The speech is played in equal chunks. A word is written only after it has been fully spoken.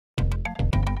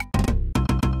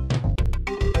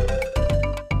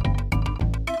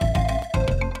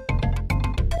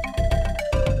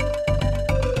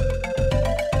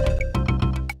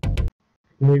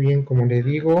Muy bien, como le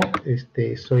digo,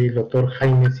 soy el doctor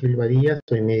Jaime Silva Díaz,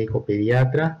 soy médico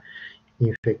pediatra,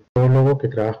 infectólogo que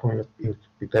trabajo en el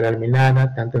Hospital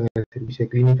Almenara, tanto en el servicio de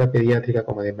clínica pediátrica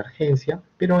como de emergencia,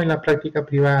 pero en la práctica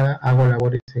privada hago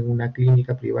labores en una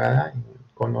clínica privada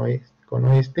en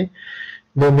Oeste,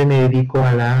 donde me dedico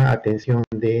a la atención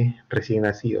de recién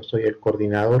nacidos. Soy el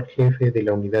coordinador jefe de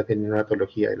la unidad de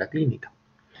neonatología de la clínica.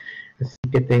 Así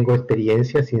que tengo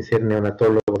experiencia, sin ser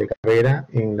neonatólogo de carrera,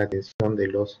 en la atención de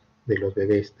los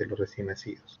bebés, de los recién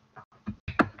nacidos.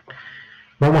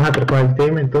 Vamos a tratar el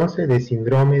tema entonces de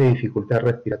síndrome de dificultad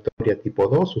respiratoria tipo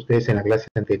 2. Ustedes en la clase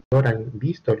anterior han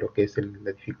visto lo que es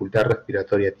la dificultad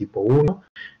respiratoria tipo 1,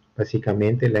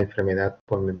 básicamente la enfermedad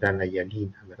por membrana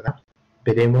hialina, ¿verdad?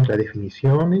 Veremos las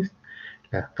definiciones,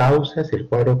 las causas, el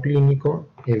cuadro clínico,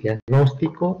 el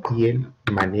diagnóstico y el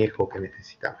manejo que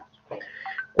necesitamos.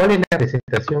 ¿Cuál es la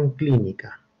presentación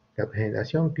clínica? La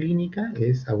presentación clínica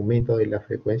es aumento de la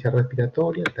frecuencia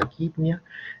respiratoria, taquipnia,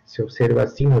 se observa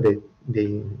signos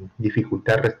de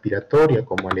dificultad respiratoria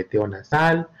como aleteo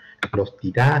nasal, los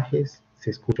tirajes,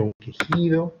 se escucha un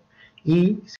quejido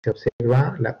y se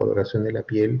observa la coloración de la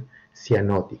piel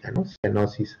cianótica, ¿no?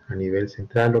 Cianosis a nivel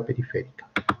central o periférica.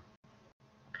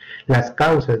 Las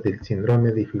causas del síndrome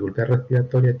de dificultad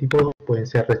respiratoria tipo 2 pueden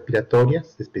ser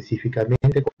respiratorias,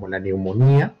 específicamente como la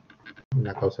neumonía,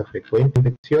 una causa frecuente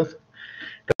infecciosa.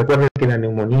 Recuerden que la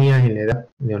neumonía en la edad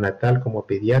neonatal como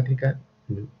pediátrica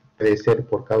puede ser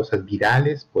por causas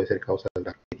virales, puede ser causas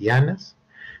bacterianas.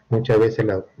 Muchas veces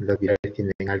las virales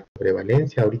tienen alta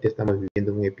prevalencia. Ahorita estamos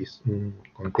viviendo un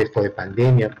contexto de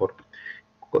pandemia por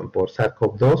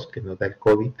SARS-CoV-2 que nos da el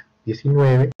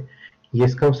COVID-19 y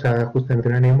es causada justamente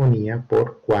una neumonía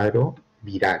por cuadro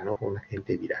viral, ¿no? Un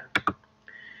agente viral.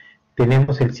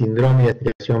 Tenemos el síndrome de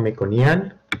aspiración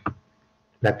meconial,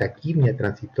 la taquipnia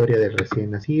transitoria del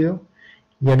recién nacido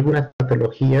y algunas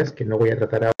patologías que no voy a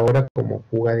tratar ahora como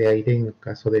fuga de aire en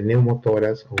caso de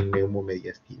neumotórax o un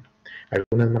neumomediastino.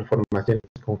 Algunas malformaciones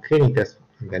congénitas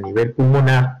a nivel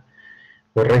pulmonar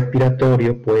o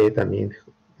respiratorio puede también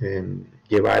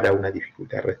llevar a una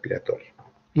dificultad respiratoria.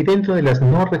 Y dentro de las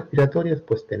no respiratorias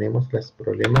pues tenemos los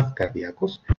problemas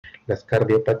cardíacos, las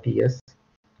cardiopatías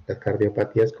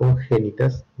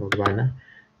congénitas nos van a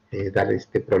dar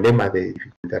este problema de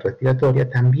dificultad respiratoria,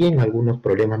 también algunos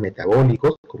problemas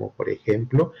metabólicos, como por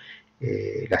ejemplo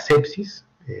la sepsis,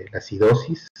 la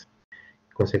acidosis,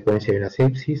 consecuencia de una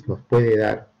sepsis, nos puede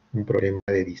dar un problema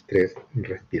de distrés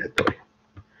respiratorio.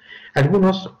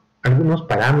 Algunos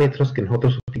parámetros que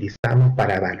nosotros utilizamos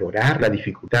para valorar la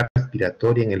dificultad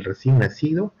respiratoria en el recién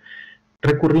nacido,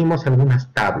 recurrimos a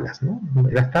algunas tablas, ¿no?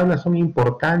 Las tablas son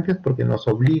importantes porque nos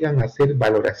obligan a hacer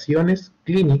valoraciones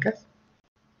clínicas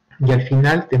y al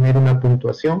final tener una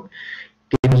puntuación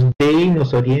que nos dé y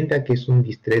nos orienta que es un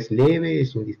distrés leve,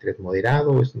 es un distrés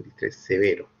moderado o es un distrés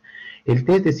severo. El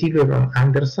test de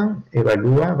Ziegler-Anderson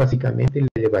evalúa básicamente la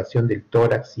elevación del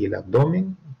tórax y el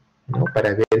abdomen, ¿no?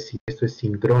 Para ver si esto es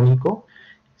sincrónico,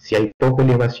 si hay poca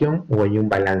elevación o hay un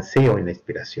balanceo en la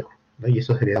expiración, ¿no? Y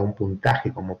eso se le da un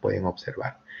puntaje, como pueden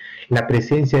observar. La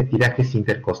presencia de tirajes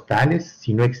intercostales,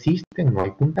 si no existen, no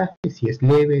hay puntaje, si es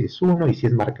leve es 1 y si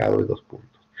es marcado es 2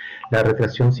 puntos. La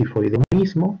retracción sifoide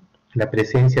mismo, la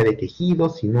presencia de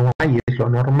quejidos, si no hay es lo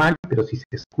normal, pero si se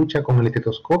escucha con el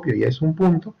estetoscopio ya es 1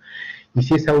 punto, y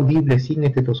si es audible sin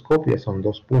estetoscopio son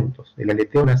 2 puntos. El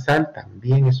aleteo nasal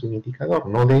también es un indicador,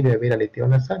 no debe haber aleteo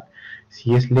nasal.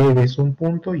 Si es leve es 1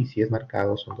 punto y si es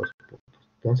marcado son 2 puntos.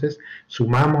 Entonces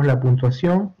sumamos la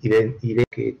puntuación y diré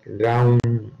que tendrá un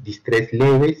distrés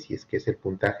leve si es que es el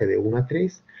puntaje de 1 a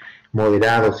 3,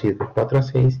 moderado si es de 4 a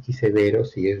 6 y severo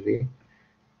si es de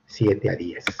 7 a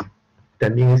 10.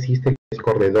 También existe el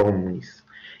score de Downis.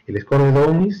 El score de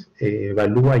Downis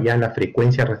evalúa ya la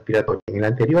frecuencia respiratoria. En el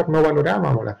anterior no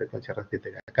valorábamos la frecuencia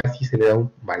respiratoria, acá sí se le da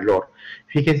un valor.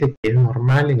 Fíjense que es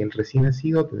normal en el recién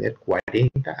nacido tener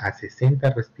 40 a 60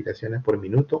 respiraciones por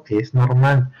minuto, es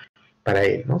normal para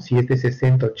él, ¿no? Si es de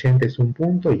 60 a 80 es 1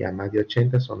 punto y a más de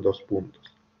 80 son 2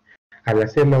 puntos. Al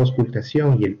hacer la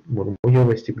auscultación y el murmullo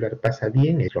vestibular pasa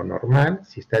bien, es lo normal.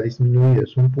 Si está disminuido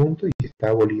es 1 punto y si está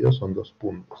abolido son 2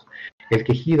 puntos. El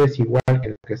quejido es igual que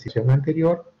en la clasificación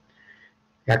anterior.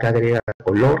 Acá agrega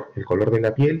el color de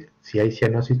la piel. Si hay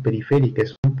cianosis periférica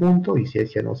es 1 punto y si hay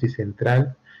cianosis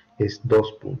central es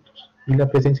 2 puntos. Y la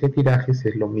presencia de tirajes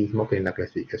es lo mismo que en la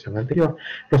clasificación anterior.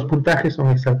 Los puntajes son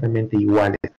exactamente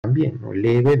iguales también, ¿no?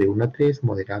 Leve de 1 a 3,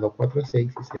 moderado 4 a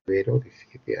 6 y severo de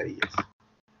 7 a 10.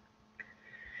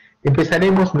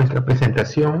 Empezaremos nuestra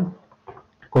presentación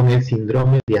con el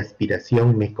síndrome de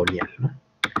aspiración meconial, ¿no?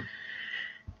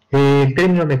 El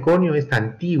término meconio es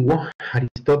antiguo.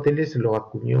 Aristóteles lo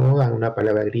acuñó a una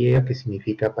palabra griega que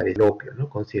significa pareidolia, ¿no?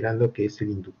 Considerando que es el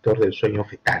inductor del sueño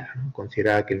fetal, ¿no?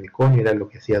 Consideraba que el meconio era lo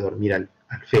que hacía dormir al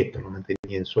feto, lo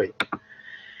mantenía en sueño.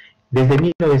 Desde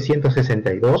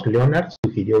 1962, Leonard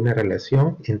sugirió una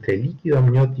relación entre el líquido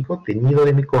amniótico teñido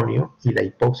de meconio y la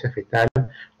hipoxia fetal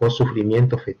o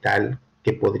sufrimiento fetal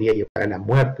que podría llevar a la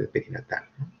muerte perinatal,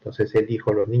 ¿no? Entonces él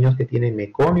dijo, los niños que tienen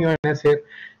meconio al nacer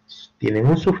tienen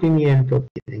un sufrimiento,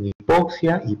 tienen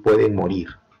hipoxia y pueden morir.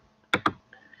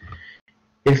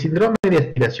 El síndrome de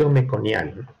aspiración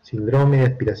meconial, ¿no? Síndrome de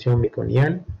aspiración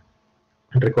meconial,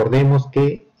 recordemos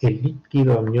que el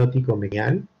líquido amniótico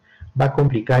meconial va a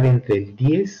complicar entre el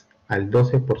 10 al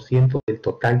 12% del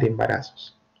total de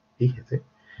embarazos. Fíjense.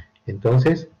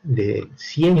 Entonces, de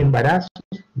 100 embarazos,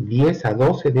 10 a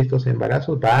 12 de estos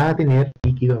embarazos va a tener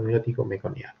líquido amniótico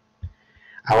meconial.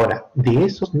 Ahora, de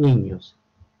esos niños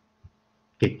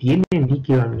que tienen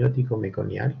líquido amniótico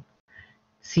meconial,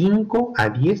 5 a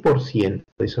 10%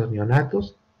 de esos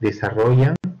neonatos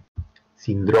desarrollan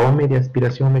síndrome de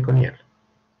aspiración meconial.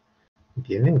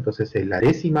 ¿Entienden? Entonces, la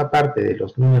décima parte de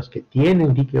los niños que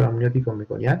tienen líquido amniótico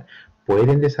meconial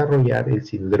pueden desarrollar el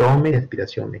síndrome de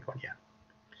aspiración meconial.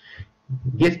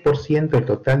 10% del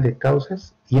total de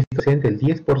causas, y esto representa el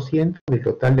 10% del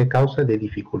total de causas de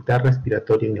dificultad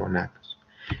respiratoria en neonatos.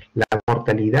 La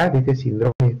mortalidad de este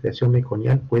síndrome de aspiración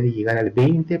meconial puede llegar al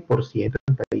 20%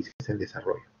 en países en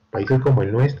desarrollo. Países como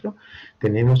el nuestro,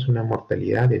 tenemos una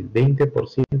mortalidad del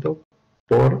 20%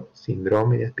 por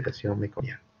síndrome de aspiración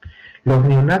meconial. Los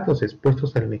neonatos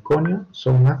expuestos al meconio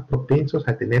son más propensos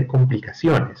a tener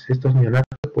complicaciones. Estos neonatos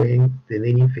pueden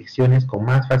tener infecciones con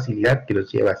más facilidad que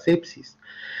los lleva a sepsis,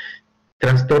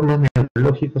 trastornos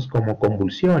neurológicos como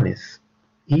convulsiones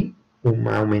y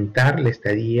aumentar la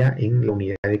estadía en la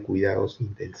unidad de cuidados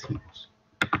intensivos.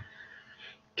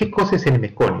 ¿Qué cosa es el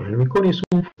meconio? El meconio es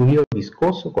un fluido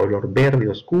viscoso color verde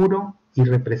oscuro y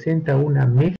representa una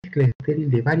mezcla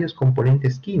estéril de varios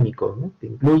componentes químicos, ¿no? Que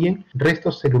incluyen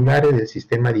restos celulares del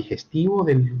sistema digestivo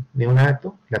del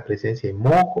neonato, la presencia de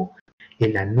moco,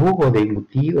 el anugo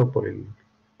deglutido por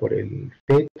el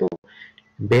feto,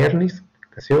 vernis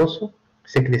gaseoso,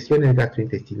 secreciones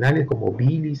gastrointestinales como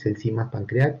bilis, enzimas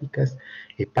pancreáticas,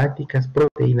 hepáticas,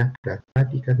 proteínas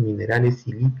plasmáticas, minerales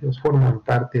y lípidos forman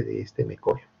parte de este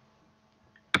meconio.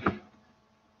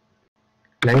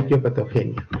 La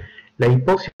etiopatogenia. La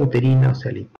hipoxia uterina, o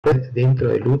sea, la hipoxia dentro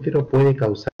del útero, puede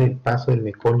causar el paso del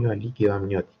meconio al líquido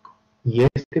amniótico, y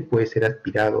este puede ser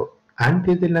aspirado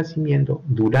antes del nacimiento,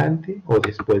 durante o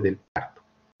después del parto.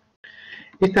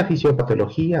 Esta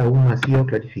fisiopatología aún no ha sido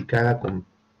clarificada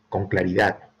con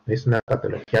claridad. Es una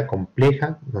patología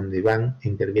compleja donde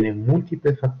intervienen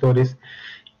múltiples factores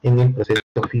en el proceso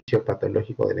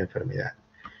fisiopatológico de la enfermedad.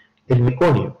 El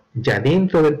meconio, ya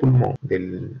dentro del pulmón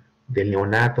del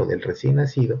neonato, del recién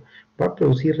nacido, va a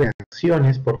producir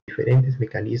reacciones por diferentes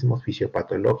mecanismos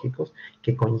fisiopatológicos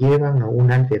que conllevan a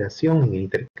una alteración en el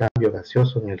intercambio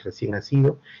gaseoso en el recién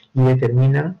nacido y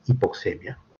determinan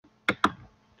hipoxemia.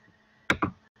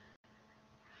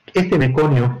 Este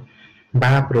meconio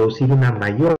va a producir un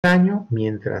mayor daño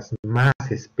mientras más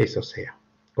espeso sea.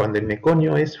 Cuando el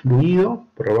meconio es fluido,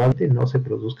 probablemente no se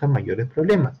produzcan mayores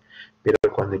problemas, pero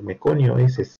cuando el meconio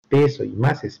es espeso y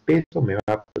más espeso, me va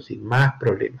a producir más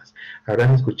problemas.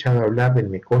 Habrán escuchado hablar del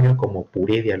meconio como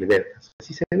puré de alberjas.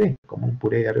 Así se ve, como un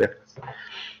puré de alberjas.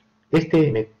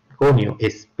 Este meconio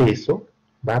espeso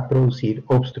va a producir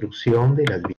obstrucción de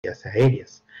las vías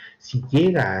aéreas. Si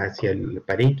llega hacia el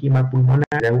parénquima pulmonar,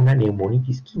 da una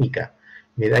neumonitis química,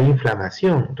 me da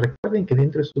inflamación. Recuerden que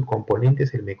dentro de sus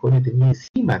componentes el meconio tenía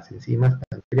enzimas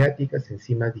pancreáticas,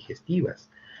 enzimas digestivas.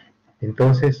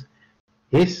 Entonces,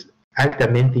 es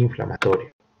altamente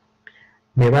inflamatorio.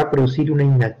 Me va a producir una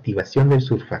inactivación del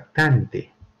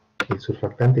surfactante. El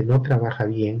surfactante no trabaja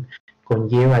bien,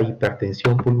 conlleva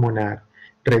hipertensión pulmonar,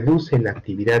 reduce la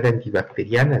actividad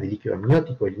antibacteriana del líquido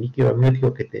amniótico. El líquido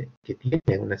amniótico que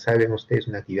tiene, saben ustedes,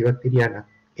 una actividad bacteriana,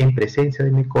 en presencia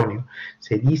de meconio,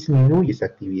 se disminuye esa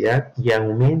actividad y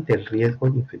aumenta el riesgo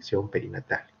de infección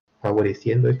perinatal,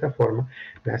 favoreciendo de esta forma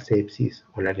la sepsis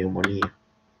o la neumonía.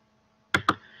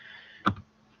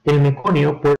 El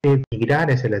meconio puede migrar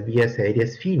hacia las vías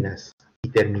aéreas finas y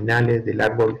terminales del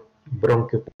árbol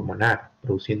bronquiopulmonar,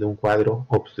 produciendo un cuadro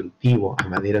obstructivo a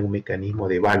manera de un mecanismo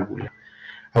de válvula.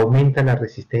 Aumenta la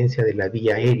resistencia de la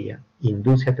vía aérea,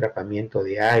 induce atrapamiento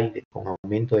de aire con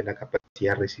aumento de la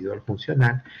capacidad residual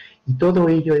funcional, y todo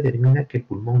ello determina que el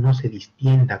pulmón no se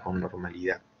distienda con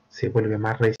normalidad, se vuelve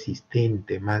más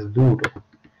resistente, más duro.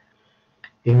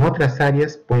 En otras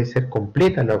áreas puede ser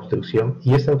completa la obstrucción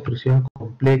y esa obstrucción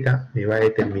completa me va a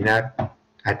determinar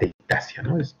atelectasia,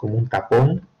 ¿no? Es como un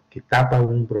tapón que tapa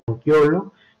un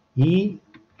bronquiolo y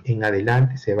en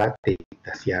adelante se va a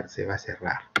atelectasiar, se va a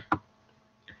cerrar.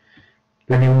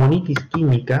 La neumonitis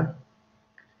química,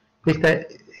 esta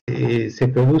se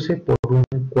produce por un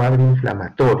cuadro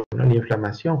inflamatorio, ¿no? La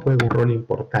inflamación juega un rol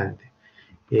importante.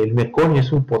 El meconio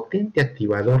es un potente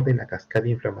activador de la cascada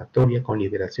inflamatoria con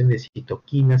liberación de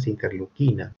citoquinas e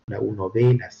interleuquinas, la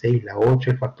 1B, la 6, la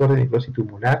 8, el factor de necrosis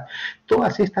pulmonar.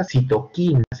 Todas estas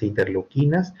citoquinas e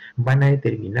interleuquinas van a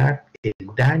determinar el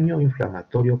daño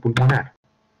inflamatorio pulmonar.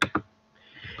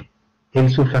 El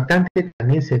surfactante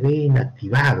también se ve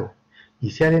inactivado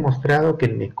y se ha demostrado que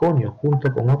el meconio,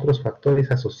 junto con otros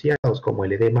factores asociados como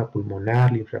el edema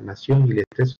pulmonar, la inflamación y el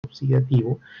estrés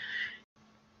oxidativo,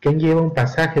 que lleva un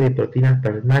pasaje de proteínas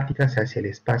plasmáticas hacia el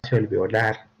espacio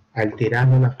alveolar,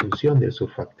 alterando la función del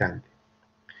surfactante,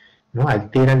 ¿no?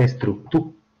 Altera la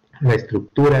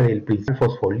estructura del principal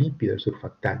fosfolípido del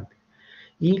surfactante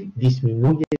y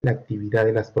disminuye la actividad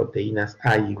de las proteínas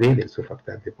A y B del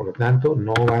surfactante, por lo tanto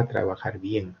no va a trabajar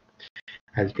bien.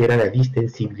 Altera la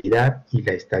distensibilidad y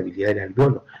la estabilidad del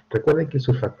alveolo. Recuerden que el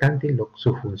surfactante,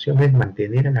 su función es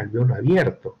mantener el alveolo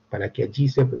abierto para que allí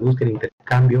se produzca el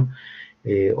intercambio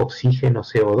oxígeno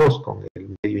CO2 con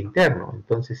el medio interno.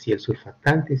 Entonces, si el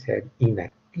surfactante se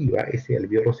inactiva, ese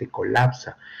alveolo se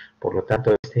colapsa. Por lo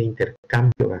tanto, este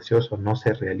intercambio gaseoso no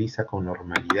se realiza con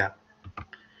normalidad.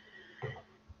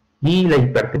 Y la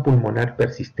hipertensión pulmonar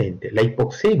persistente. La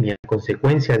hipoxemia, a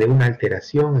consecuencia de una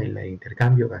alteración en el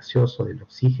intercambio gaseoso del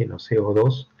oxígeno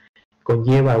CO2,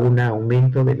 conlleva un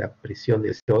aumento de la presión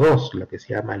del CO2, lo que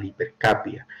se llama la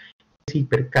hipercapnia. Esa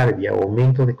hipercarbia o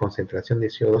aumento de concentración de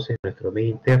CO2 en nuestro medio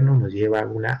interno nos lleva a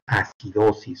una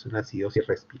acidosis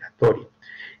respiratoria.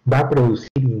 Va a producir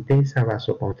intensa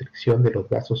vasoconstricción de los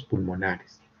vasos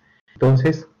pulmonares.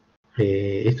 Entonces,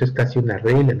 esto es casi una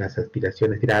regla en las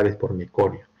aspiraciones graves por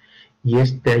meconio. Y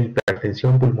esta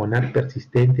hipertensión pulmonar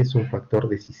persistente es un factor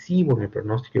decisivo en el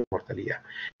pronóstico de mortalidad.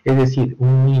 Es decir,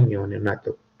 un niño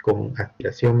neonato con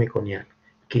aspiración meconial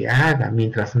que haga,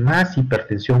 mientras más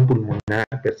hipertensión pulmonar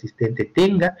persistente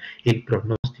tenga, el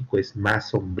pronóstico es más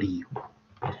sombrío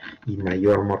y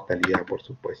mayor mortalidad, por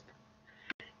supuesto.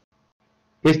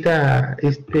 Esta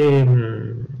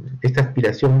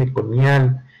aspiración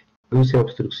meconial produce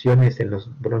obstrucciones en los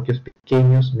bronquios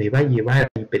pequeños, me va a llevar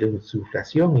a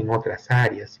hiperinsuflación en otras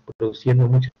áreas, produciendo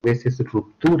muchas veces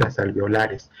rupturas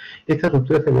alveolares. Estas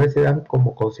rupturas alveolares se dan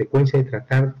como consecuencia de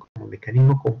tratar como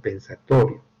mecanismo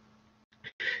compensatorio.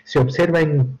 Se observa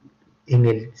en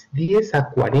el 10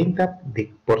 a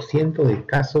 40% de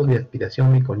casos de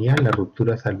aspiración meconial las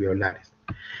rupturas alveolares,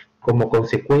 como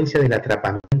consecuencia del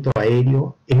atrapamiento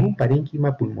aéreo en un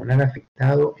parénquima pulmonar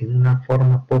afectado en una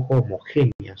forma poco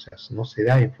homogénea, o sea, no se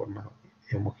da en forma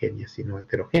homogénea, sino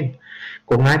heterogénea,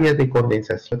 con áreas de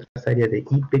condensación, otras áreas de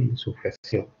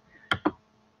hiperinsuflación.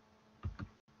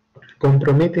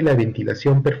 Compromete la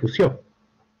ventilación-perfusión,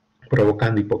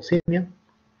 provocando hipoxemia,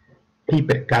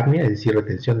 hipercapnia, es decir,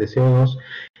 retención de CO2,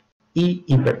 y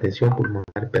hipertensión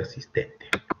pulmonar persistente.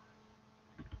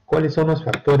 ¿Cuáles son los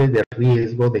factores de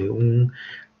riesgo de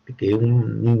que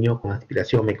un niño con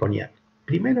aspiración meconial?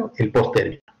 Primero, el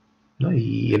posttérmino, ¿no?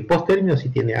 Y el posttérmino sí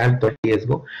tiene alto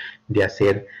riesgo de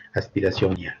hacer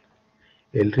aspiración meconial.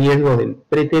 El riesgo del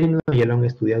pretérmino ya lo han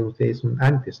estudiado ustedes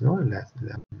antes, ¿no? La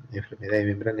enfermedad de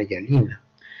membrana hialina.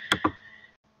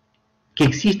 Que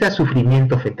exista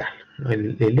sufrimiento fetal.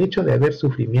 El hecho de haber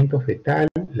sufrimiento fetal,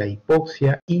 la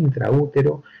hipoxia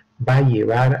intraútero, va a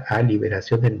llevar a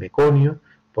liberación del meconio,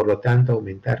 por lo tanto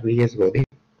aumentar riesgo de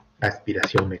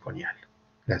aspiración meconial.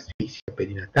 La asfixia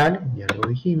perinatal, ya lo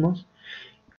dijimos.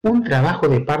 Un trabajo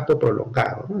de parto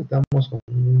prolongado, ¿no? Estamos con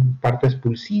un parto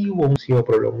expulsivo, un SIO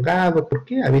prolongado,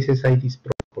 porque a veces hay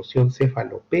disproporción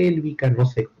cefalopélvica,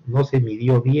 no se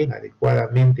midió bien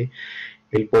adecuadamente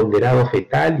el ponderado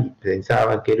fetal y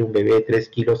pensaban que era un bebé de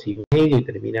 3,5 kilos y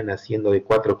terminan naciendo de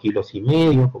 4,5 kilos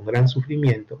con gran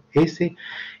sufrimiento. Ese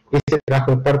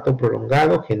trabajo de parto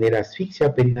prolongado genera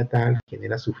asfixia perinatal,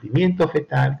 genera sufrimiento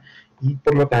fetal y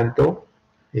por lo tanto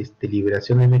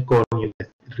liberación de meconio y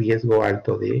riesgo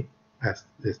alto de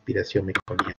aspiración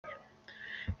meconial.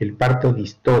 El parto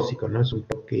distóxico, ¿no? Es un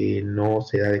parto que no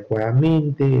se da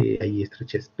adecuadamente, hay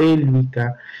estrechez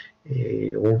pélvica,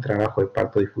 un trabajo de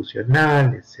parto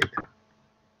difusional, etc.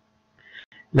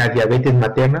 La diabetes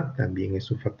materna también es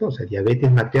un factor. O sea,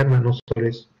 diabetes materna no solo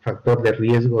es factor de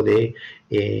riesgo de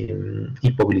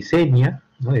hipoglicemia,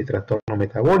 ¿no? De trastorno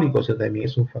metabólico, sino también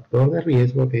es un factor de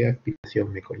riesgo de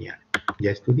aspiración meconial.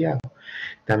 ya estudiado.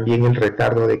 También el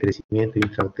retardo de crecimiento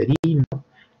intrauterino,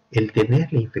 el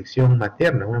tener la infección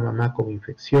materna, una mamá con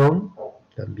infección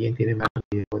también tiene más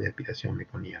riesgo de aspiración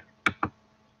meconial.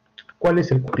 ¿Cuál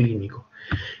es el clínico?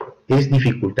 Es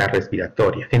dificultad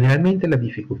respiratoria. Generalmente la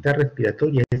dificultad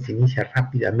respiratoria se inicia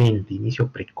rápidamente,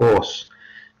 inicio precoz,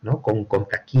 ¿no? Con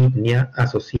taquipnia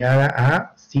asociada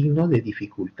a signos de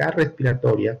dificultad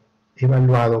respiratoria,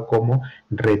 evaluado como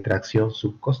retracción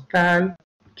subcostal,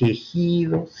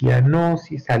 quejido,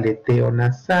 cianosis, aleteo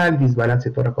nasal, desbalance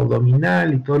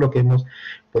tóraco-abdominal y todo lo que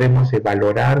podemos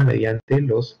valorar mediante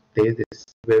los test de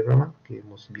Silverman que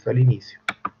hemos visto al inicio.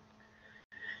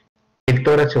 El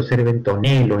tórax se observa en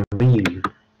tonelo, en Brill.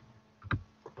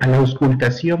 A la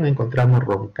auscultación encontramos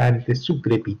roncantes,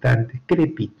 subcrepitantes,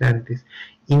 crepitantes,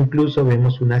 incluso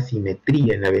vemos una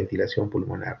simetría en la ventilación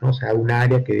pulmonar, ¿no? O sea, un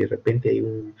área que de repente hay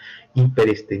una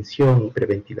hiperextensión,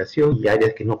 hiperventilación y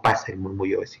áreas que no pasa el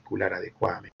murmullo vesicular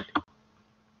adecuadamente.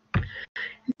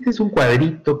 Este es un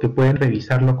cuadrito que pueden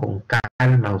revisarlo con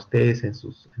calma ustedes en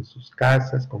sus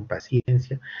casas, con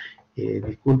paciencia.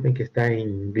 Disculpen que está en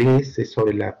inglés, es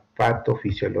sobre la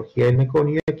patofisiología del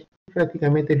meconio, y aquí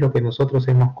prácticamente es lo que nosotros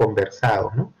hemos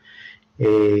conversado, ¿no?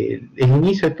 El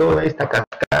inicio de toda esta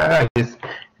cascada es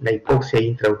la hipoxia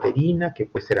intrauterina, que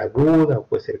puede ser aguda o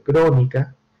puede ser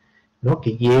crónica, ¿no?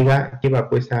 Que lleva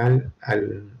pues al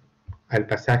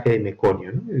pasaje de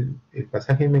meconio, ¿no? El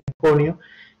pasaje de meconio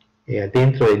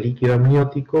dentro del líquido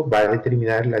amniótico va a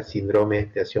determinar la síndrome de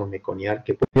aspiración meconial,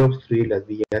 que puede obstruir las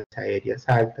vías aéreas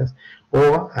altas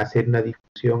o hacer una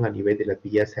difusión a nivel de las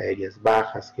vías aéreas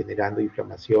bajas, generando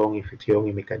inflamación, infección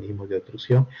y mecanismos de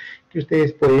obstrucción que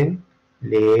ustedes pueden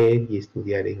leer y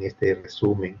estudiar en este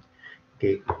resumen,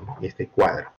 este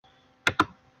cuadro.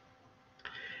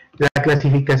 La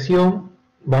clasificación,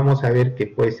 vamos a ver que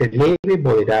puede ser leve,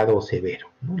 moderado o severo,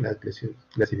 ¿no? La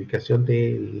clasificación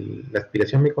de la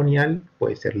aspiración meconial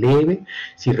puede ser leve,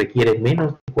 si requiere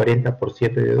menos del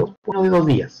 40% de dos, uno de 2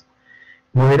 días.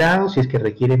 Moderado si es que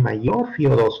requiere mayor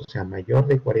FIO2, o sea, mayor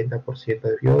del 40%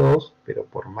 de FIO2, pero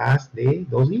por más de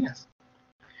 2 días.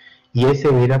 Y es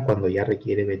severa cuando ya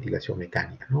requiere ventilación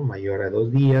mecánica, ¿no? Mayor a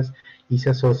 2 días y se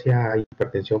asocia a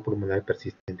hipertensión pulmonar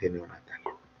persistente neonatal.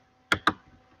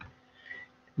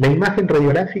 La imagen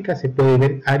radiográfica se puede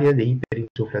ver áreas de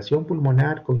hiperinsuflación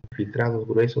pulmonar con infiltrados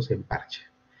gruesos en parche.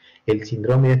 El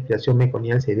síndrome de aspiración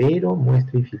meconial severo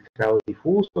muestra infiltrados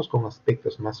difusos con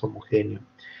aspectos más homogéneos.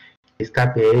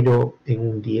 Escape aéreo en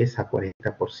un 10 a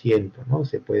 40%, ¿no?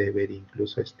 Se puede ver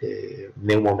incluso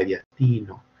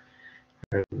neumomediastino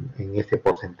en este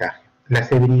porcentaje. La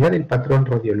severidad del patrón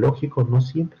radiológico no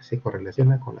siempre se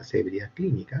correlaciona con la severidad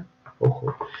clínica,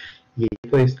 ojo, y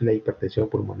esto es la hipertensión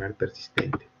pulmonar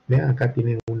persistente. Vean, acá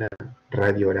tienen una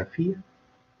radiografía,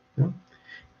 ¿no?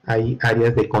 Hay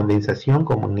áreas de condensación,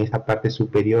 como en esta parte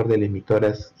superior del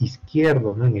emitórax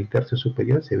izquierdo, ¿no? En el tercio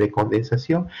superior se ve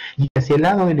condensación, y hacia el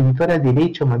lado del emitórax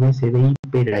derecho más bien se ve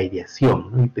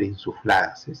hiperaireación, ¿no?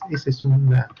 Hiperinsufladas. Esa es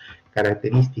una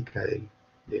característica del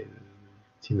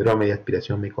síndrome de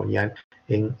aspiración meconial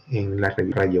en la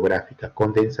radiográfica.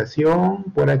 Condensación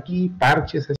por aquí,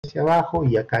 parches hacia abajo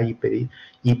y acá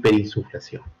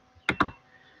hiperinsuflación.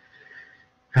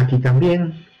 Aquí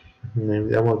también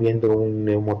estamos viendo un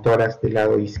neumotórax del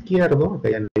lado izquierdo, acá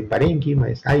ya no hay parénquima,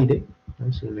 es aire, ¿no?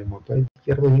 Es un neumotórax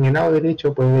izquierdo, y en el lado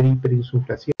derecho puede haber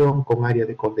hiperinsuflación con área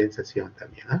de condensación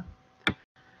también, ¿eh?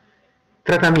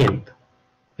 Tratamiento.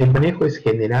 El manejo es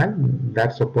general,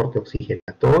 dar soporte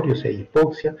oxigenatorio, o sea,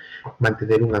 hipoxia,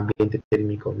 mantener un ambiente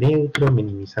térmico neutro,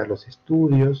 minimizar los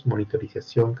estudios,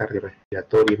 monitorización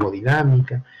cardiorrespiratoria y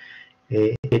hemodinámica,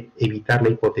 evitar la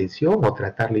hipotensión o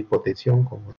tratar la hipotensión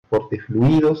con transporte de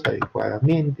fluidos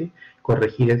adecuadamente,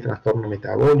 corregir el trastorno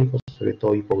metabólico, sobre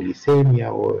todo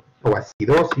hipoglicemia o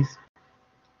acidosis.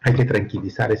 Hay que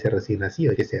tranquilizar a ese recién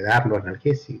nacido, hay que sedarlo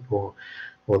analgésico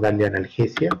o darle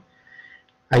analgesia.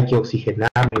 Hay que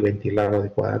oxigenarlo y ventilarlo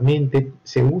adecuadamente.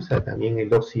 Se usa también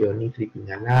el óxido nítrico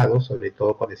inhalado, sobre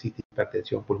todo cuando existe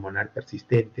hipertensión pulmonar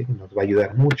persistente, que nos va a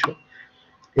ayudar mucho.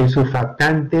 El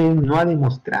surfactante no ha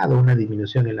demostrado una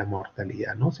disminución en la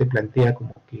mortalidad, ¿no? Se plantea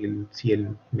como que si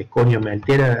el meconio me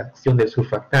altera la acción del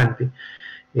surfactante,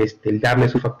 el darle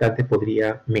surfactante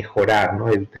podría mejorar, ¿no?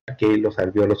 Evitar que los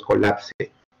alvéolos colapsen.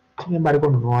 Sin embargo,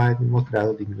 no ha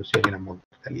demostrado disminución en la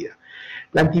mortalidad.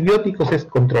 Antibióticos es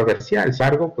controversial, sin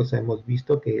embargo, pues hemos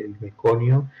visto que el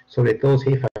meconio, sobre todo si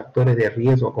hay factores de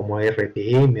riesgo como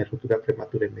RPM, ruptura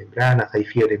prematura en membranas, hay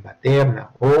fiebre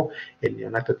materna o el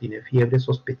neonato tiene fiebre,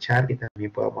 sospechar que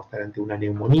también podamos estar ante una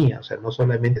neumonía, o sea, no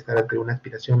solamente estar ante una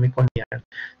aspiración meconial,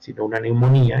 sino una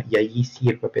neumonía, y ahí sí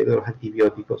el papel de los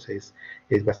antibióticos es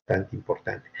bastante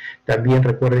importante. También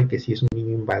recuerden que si es un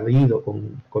niño invadido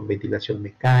con ventilación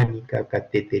mecánica,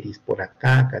 catéteres por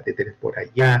acá, catéteres por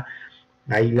allá,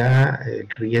 hay el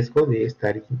riesgo de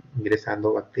estar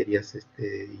ingresando bacterias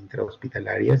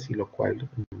intrahospitalarias, y lo cual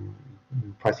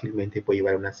fácilmente puede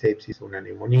llevar a una sepsis o una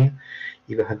neumonía,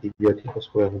 y los antibióticos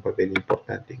juegan un papel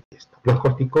importante en esto. Los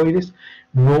corticoides,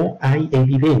 no hay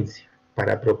evidencia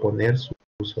para proponer su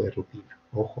uso de rutina.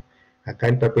 Ojo, acá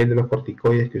el papel de los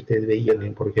corticoides que ustedes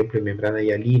veían, por ejemplo, en membrana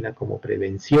hialina como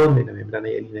prevención de la membrana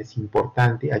hialina es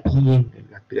importante. Aquí en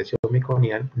la aspiración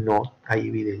meconial no hay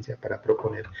evidencia para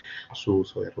proponer su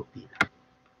uso de rutina.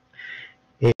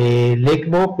 El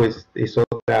ECMO, pues es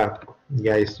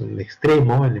ya es un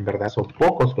extremo, en verdad son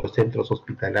pocos los centros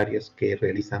hospitalarios que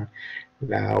realizan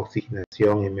la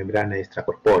oxigenación en membrana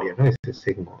extracorpórea, ¿no? Es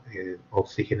ECMO,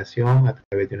 oxigenación a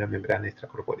través de una membrana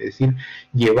extracorpórea, es decir,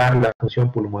 llevar la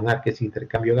función pulmonar, que es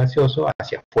intercambio gaseoso,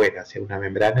 hacia afuera, hacia una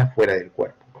membrana fuera del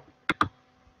cuerpo.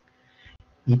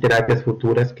 Y terapias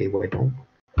futuras que, bueno,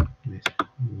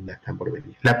 ya están por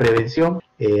venir. La prevención,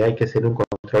 hay que hacer un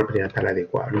control prenatal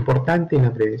adecuado. Lo importante en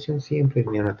la prevención siempre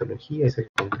en neonatología es el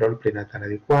control prenatal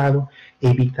adecuado,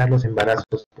 evitar los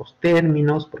embarazos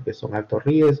postérminos porque son alto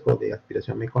riesgo de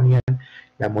aspiración meconial,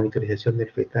 la monitorización del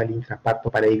fetal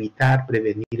intraparto para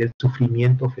prevenir el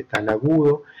sufrimiento fetal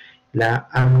agudo, la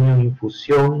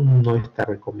amnioinfusión no está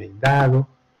recomendado.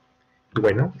 Y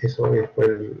bueno, eso fue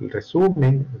el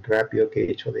resumen rápido que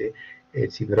he hecho de el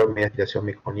síndrome de aspiración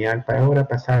meconial, para ahora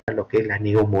pasar a lo que es la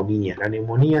neumonía. La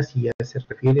neumonía sí ya se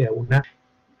refiere a un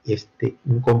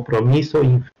compromiso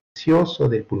infeccioso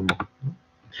del pulmón, ¿no?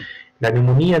 La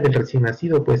neumonía del recién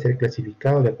nacido puede ser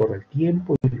clasificado de acuerdo al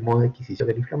tiempo y el modo de adquisición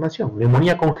de la inflamación.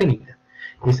 Neumonía congénita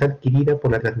es adquirida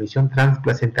por la transmisión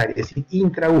transplacentaria, es decir,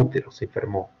 intraútero se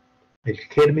enfermó. El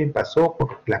germen pasó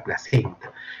por la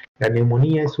placenta. La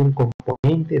neumonía es un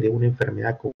componente de una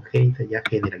enfermedad congénita ya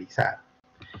generalizada.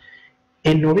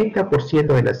 El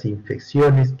 90% de las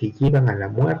infecciones que llevan a la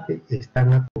muerte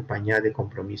están acompañadas de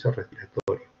compromiso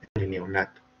respiratorio en el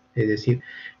neonato. Es decir,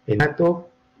 el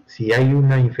neonato, si hay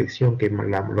una infección que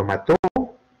lo mató,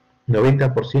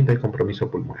 90% de compromiso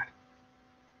pulmonar.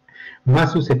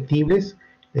 Más susceptibles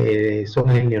son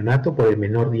el neonato por el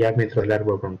menor diámetro del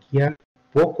árbol bronquial,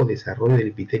 poco desarrollo del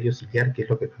epitelio ciliar, que es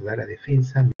lo que nos da la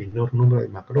defensa, menor número de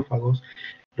macrófagos,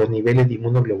 los niveles de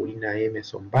inmunoglobulina M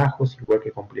son bajos, igual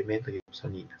que complementos y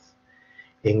opsoninas.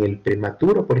 En el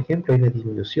prematuro, por ejemplo, hay una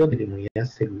disminución de la inmunidad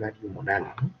celular y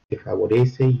humoral, ¿no?, que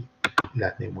favorece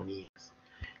las neumonías.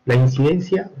 La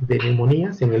incidencia de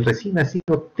neumonías en el recién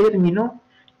nacido término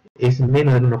es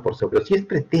menos del 1%, pero si es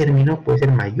pretérmino puede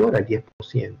ser mayor al 10%.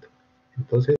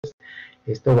 Entonces,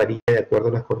 esto varía de acuerdo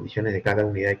a las condiciones de cada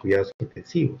unidad de cuidados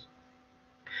intensivos.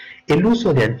 El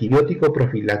uso de antibiótico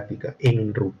profiláctica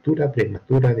en ruptura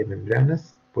prematura de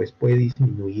membranas pues puede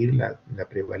disminuir la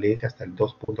prevalencia hasta el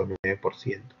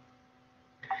 2.9%.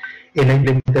 En la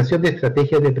implementación de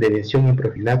estrategias de prevención y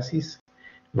profilaxis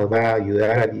nos va a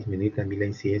ayudar a disminuir también la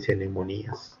incidencia de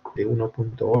neumonías de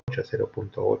 1.8 a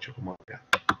 0.8 como acá.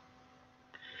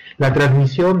 La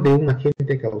transmisión de un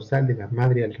agente causal de la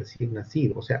madre al recién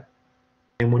nacido, o sea,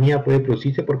 la neumonía puede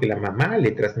producirse porque la mamá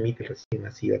le transmite al recién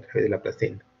nacido a través de la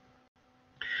placenta.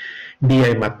 Vía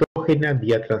hematógena,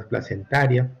 vía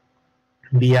transplacentaria,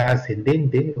 vía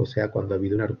ascendente, o sea, cuando ha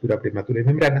habido una ruptura prematura de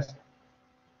membranas,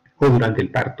 o durante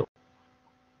el parto.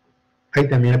 Hay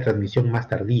también la transmisión más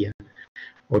tardía,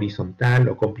 horizontal,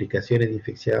 o complicaciones de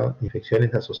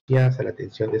infecciones asociadas a la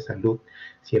atención de salud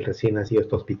si el recién nacido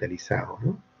está hospitalizado,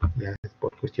 ¿no? Ya es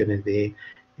por cuestiones de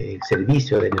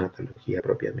servicio de neonatología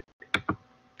propiamente.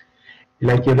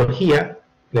 La etiología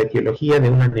de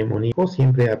una neumonía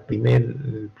siempre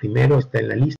primero está en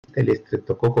la lista el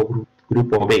estreptococo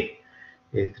grupo B.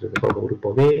 El estreptococo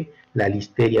grupo B, la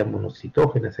listeria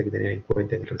monocitógena, hay que tener en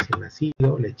cuenta en el recién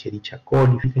nacido, la Escherichia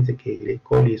coli, fíjense que el E.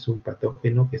 coli es un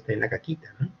patógeno que está en la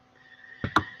caquita, ¿no?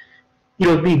 Y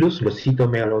los virus, los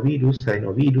citomegalovirus,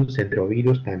 adenovirus,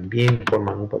 enterovirus también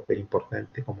forman un papel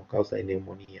importante como causa de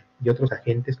neumonía, y otros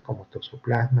agentes como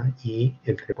toxoplasma y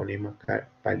el treponema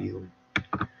pallidum.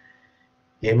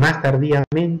 Más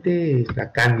tardíamente es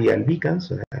la Candida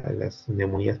albicans, las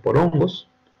neumonías por hongos,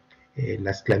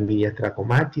 las Chlamydia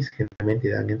trachomatis, generalmente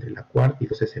dan entre la cuarta y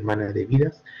 12 semanas de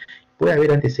vida, Puede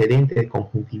haber antecedentes de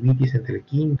conjuntivitis entre el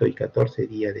quinto y 14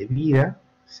 día de vida.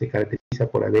 Se caracteriza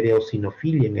por haber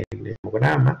eosinofilia en el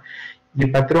hemograma. Y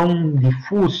el patrón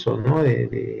difuso, ¿no?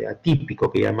 de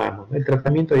atípico que llamamos, ¿no? El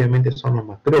tratamiento obviamente son los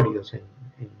macrólidos en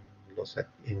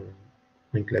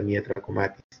clamidia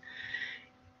trachomatis.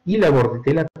 Y la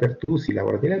bordetella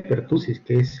pertussis,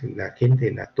 que es la agente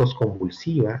de la tos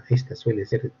convulsiva, esta suele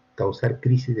causar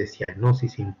crisis de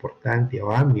cianosis importante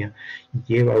o apnea y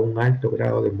lleva a un alto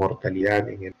grado de mortalidad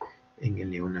en el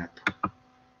neonato.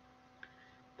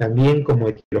 También como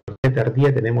etiología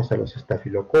tardía tenemos a los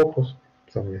estafilococos,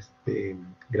 son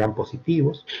gram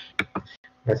positivos,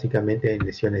 básicamente en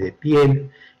lesiones de piel,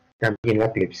 también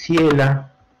la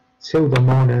Klebsiella,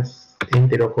 pseudomonas,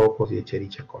 enterococos y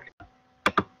Escherichia coli.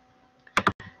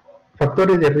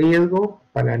 Factores de riesgo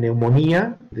para la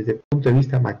neumonía, desde el punto de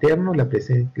vista materno, la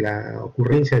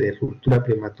ocurrencia de ruptura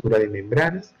prematura de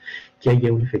membranas, que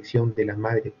haya una infección de la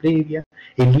madre previa,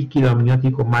 el líquido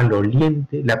amniótico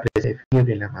maloliente, la presencia de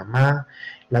fiebre en la mamá,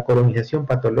 la colonización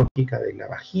patológica de la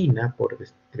vagina por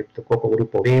streptococo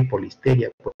grupo B, por listeria,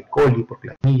 por E. coli, por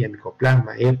clamidia,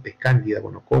 micoplasma, herpes, cándida,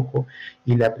 gonococo,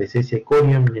 y la presencia de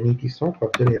coriamnionitis son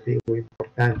factores de riesgo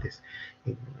importantes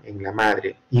en la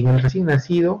madre. Y en el recién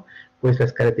nacido, pues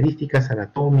las características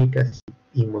anatómicas,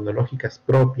 inmunológicas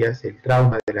propias, el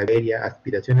trauma de la avería,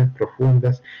 aspiraciones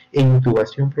profundas e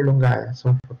intubación prolongada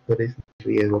son factores de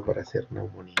riesgo para hacer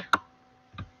neumonía.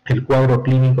 El cuadro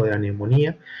clínico de la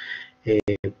neumonía,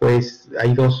 pues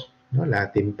hay dos, ¿no?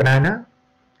 La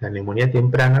neumonía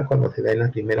temprana cuando se da en las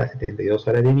primeras 72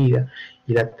 horas de vida,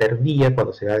 y la tardía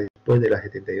cuando se da después de las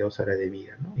 72 horas de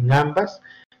vida, ¿no? En ambas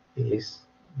es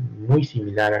muy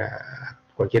similar a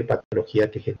cualquier patología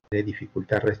que genere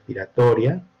dificultad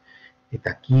respiratoria,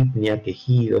 taquipnia,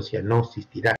 quejidos, cianosis,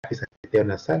 tirajes, aleteo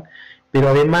nasal, pero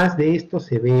además de esto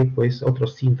se ve pues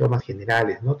otros síntomas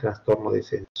generales, ¿no? Trastorno de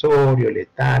sensorio,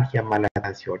 letargia, mala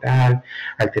ganancia oral,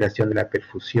 alteración de la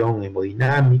perfusión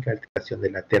hemodinámica, alteración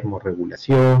de la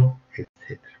termorregulación,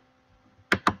 etc.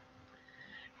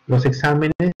 Los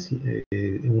exámenes,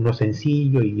 uno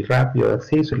sencillo y rápido de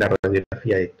acceso, la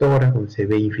radiografía de tórax, donde se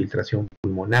ve infiltración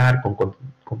pulmonar con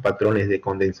patrones de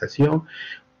condensación,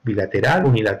 bilateral,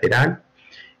 unilateral.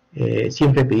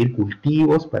 Siempre pedir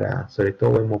cultivos, sobre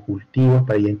todo hemocultivos,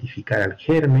 para identificar al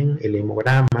germen, el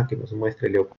hemograma que nos muestre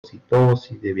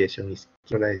leucocitosis, desviación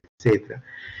izquierda, etc.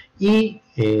 Y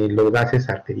los gases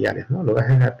arteriales, ¿no? Los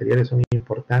gases arteriales son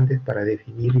importantes para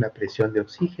definir la presión de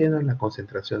oxígeno, la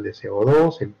concentración de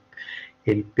CO2,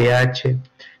 el pH,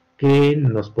 que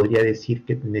nos podría decir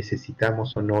que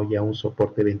necesitamos o no ya un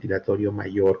soporte ventilatorio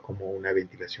mayor como una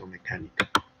ventilación mecánica.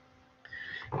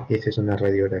 Esta es una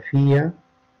radiografía,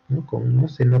 ¿no? No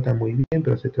se nota muy bien,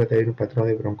 pero se trata de un patrón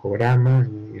de broncograma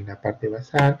en la parte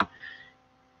basal.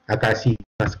 Acá sí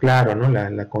más claro, ¿no?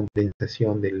 La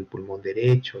condensación del pulmón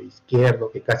derecho, izquierdo,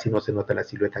 que casi no se nota la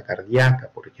silueta cardíaca,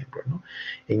 por ejemplo, ¿no?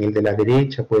 En el de la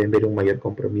derecha pueden ver un mayor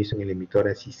compromiso en el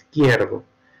hemitórax izquierdo,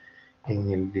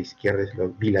 en el de izquierda es lo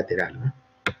bilateral, ¿no?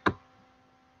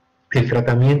 El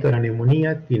tratamiento de la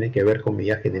neumonía tiene que ver con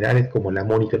medidas generales como la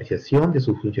monitorización de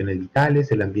sus funciones vitales,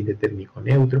 el ambiente térmico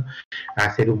neutro,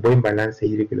 hacer un buen balance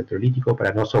hídrico-electrolítico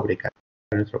para no sobrecargar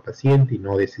a nuestro paciente y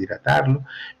no deshidratarlo,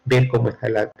 ver cómo está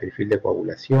el perfil de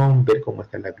coagulación, ver cómo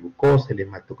está la glucosa, el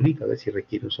hematocrito, a ver si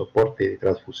requiere un soporte de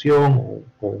transfusión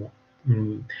o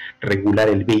regular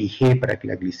el VIG para que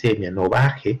la glicemia no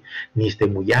baje ni esté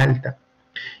muy alta.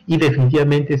 Y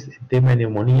definitivamente el tema de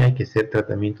neumonía hay que hacer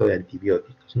tratamiento de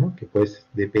antibióticos, ¿no? Que pues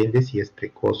depende si es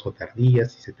precoz o tardía,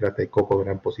 si se trata de coco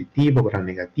gram positivo, gram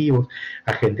negativos,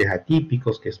 agentes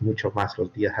atípicos, que es mucho más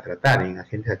los días a tratar. En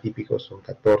agentes atípicos son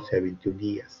 14 a 21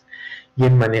 días. Y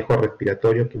el manejo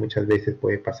respiratorio, que muchas veces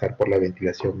puede pasar por la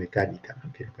ventilación mecánica,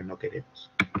 ¿no? Que no queremos.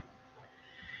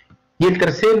 Y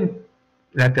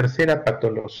la tercera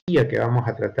patología que vamos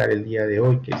a tratar el día de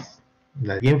hoy, que es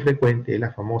la bien frecuente, es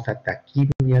la famosa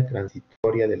taquipnia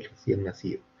transitoria del recién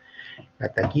nacido. La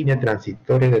taquipnia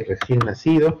transitoria del recién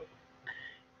nacido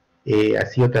ha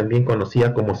sido también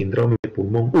conocida como síndrome de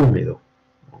pulmón húmedo,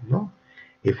 ¿no?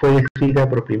 Fue descrita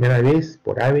por primera vez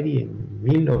por Avery en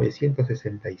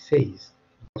 1966,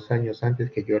 2 años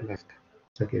antes que yo nazca,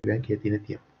 o sea que vean que ya tiene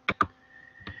tiempo.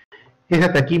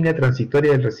 Esa taquipnia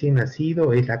transitoria del recién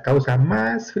nacido es la causa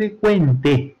más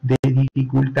frecuente de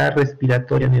dificultad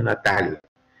respiratoria neonatal.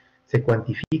 Se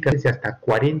cuantifica hasta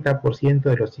 40%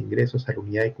 de los ingresos a la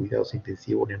unidad de cuidados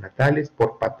intensivos neonatales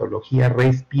por patología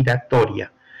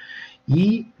respiratoria.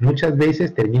 Y muchas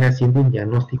veces termina siendo un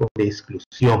diagnóstico de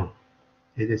exclusión.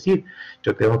 Es decir,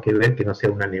 yo tengo que ver que no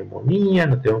sea una neumonía,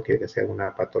 no tengo que ver que sea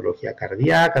una patología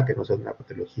cardíaca, que no sea una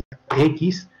patología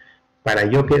X, para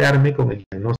yo quedarme con el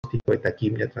diagnóstico de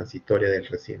taquimia transitoria del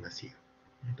recién nacido.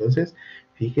 Entonces,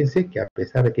 fíjense que a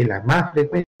pesar de que es la más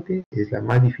frecuente, es la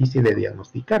más difícil de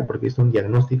diagnosticar, porque es un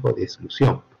diagnóstico de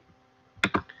exclusión.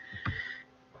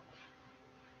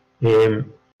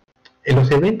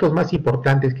 Los eventos más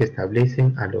importantes que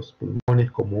establecen a los pulmones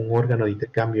como un órgano de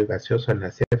intercambio gaseoso al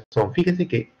nacer son, fíjense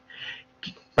que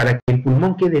para que el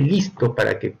pulmón quede listo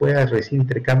para que pueda recibir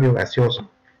intercambio gaseoso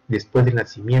después del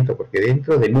nacimiento, porque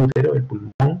dentro del útero el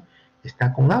pulmón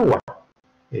está con agua,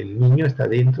 el niño está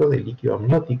dentro del líquido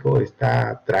amniótico,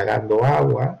 está tragando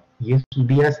agua y en sus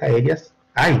vías aéreas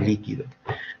hay líquido,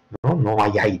 no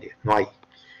hay aire, no hay.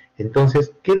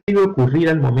 Entonces, ¿qué debe ocurrir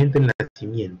al momento del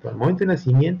nacimiento? Al momento del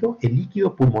nacimiento, el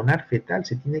líquido pulmonar fetal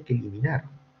se tiene que eliminar,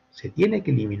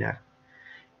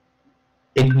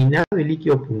 Eliminado el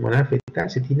líquido pulmonar fetal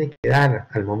se tiene que dar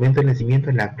al momento del nacimiento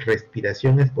en la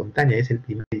respiración espontánea, es el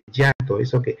primer llanto,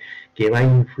 eso que va a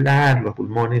inflar los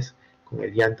pulmones con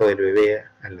el llanto del bebé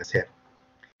al nacer.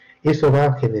 Eso va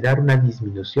a generar una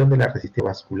disminución de la resistencia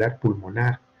vascular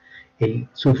pulmonar. El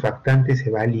surfactante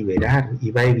se va a liberar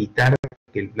y va a evitar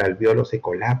que el alveolo se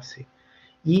colapse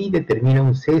y determina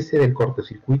un cese del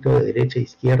cortocircuito de derecha a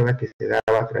izquierda que se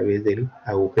daba a través del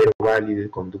agujero oval y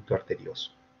del conducto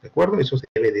arterioso. ¿De acuerdo? Eso se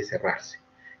debe de cerrarse.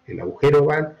 El agujero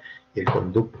oval y el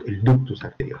ductus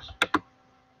arterioso.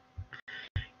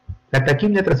 La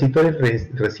taquimia transitoria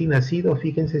del recién nacido,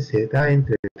 fíjense, se da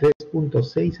entre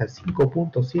 3.6 a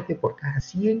 5.7 por cada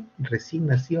 100 recién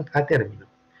nacidos a término.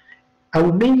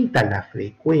 Aumenta la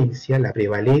frecuencia, la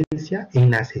prevalencia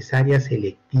en las cesáreas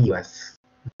selectivas,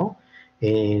 ¿no?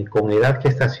 Con edad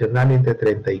gestacional entre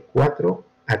 34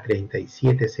 a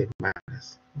 37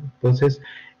 semanas. Entonces,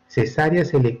 cesáreas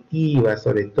selectivas,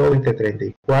 sobre todo entre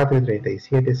 34 y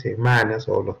 37 semanas,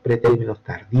 o los pretérminos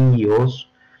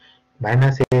tardíos, van a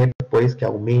hacer pues que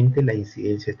aumente la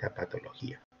incidencia de esta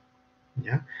patología,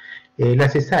 ¿ya?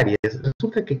 Las cesáreas,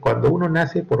 resulta que cuando uno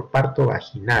nace por parto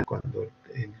vaginal, cuando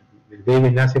el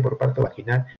bebé nace por parto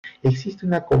vaginal, existe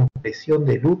una compresión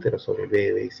del útero sobre el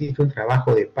bebé, existe un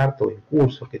trabajo de parto en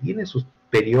curso que tiene sus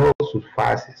periodos, sus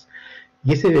fases,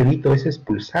 y ese bebito es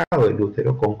expulsado del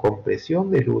útero con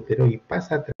compresión del útero y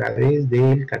pasa a través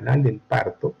del canal del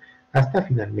parto hasta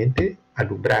finalmente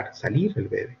alumbrar, salir el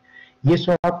bebé. Y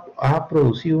eso ha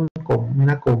producido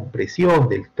una compresión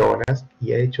del tórax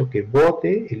y ha hecho que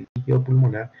bote el líquido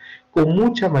pulmonar con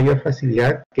mucha mayor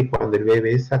facilidad que cuando el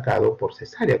bebé es sacado por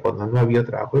cesárea, cuando no había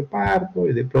trabajo de parto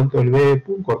y de pronto el bebé,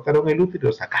 pum, cortaron el útero y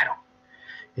lo sacaron.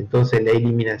 Entonces la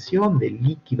eliminación del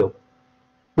líquido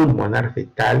pulmonar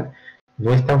fetal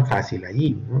no es tan fácil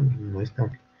allí, no es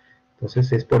tan.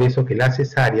 Entonces es por eso que las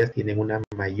cesáreas tienen una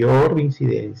mayor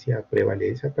incidencia,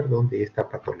 prevalencia, de esta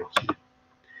patología.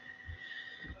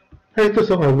 Estas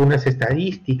son algunas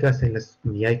estadísticas en las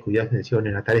unidades de cuidados intensivos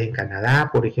neonatales en Canadá,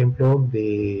 por ejemplo,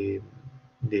 de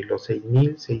los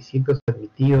 6.600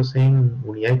 admitidos en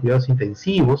unidades de cuidados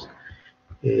intensivos,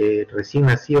 recién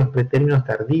nacidos pretérminos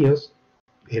tardíos,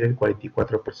 era el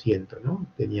 44%, ¿no?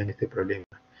 Tenían este problema.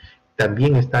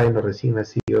 También está en los recién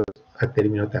nacidos a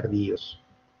término tardíos,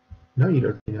 ¿no? Y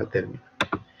los términos a término.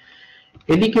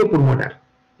 El líquido pulmonar.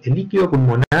 El líquido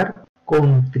pulmonar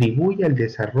contribuye al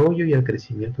desarrollo y al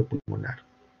crecimiento pulmonar.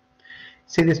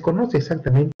 Se desconoce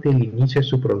exactamente el inicio de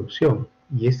su producción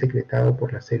y es secretado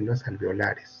por las células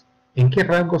alveolares. ¿En qué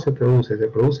rango se produce? Se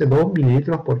produce 2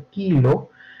 mililitros por kilo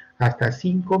hasta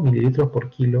 5 mililitros por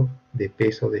kilo de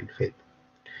peso del feto.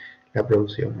 La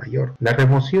producción mayor. La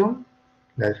remoción,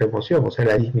 o sea,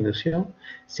 la disminución,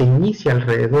 se inicia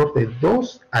alrededor de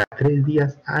 2 a 3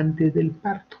 días antes del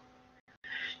parto.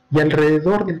 Y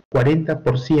alrededor del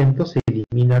 40% se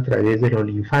elimina a través de los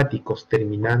linfáticos,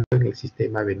 terminando en el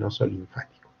sistema venoso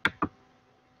linfático.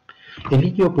 El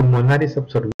líquido pulmonar es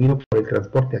absorbido por el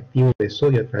transporte activo de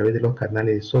sodio a través de los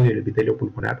canales de sodio del epitelio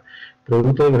pulmonar,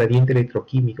 producto del gradiente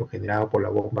electroquímico generado por la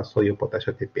bomba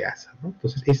sodio-potasio TPasa, ¿no?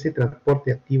 Entonces, ese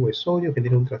transporte activo de sodio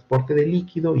genera un transporte de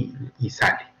líquido y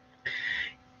sale.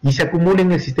 Y se acumula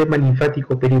en el sistema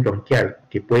linfático peribronquial,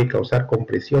 que puede causar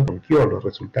compresión bronquiolos,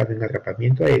 resultando en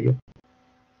atrapamiento aéreo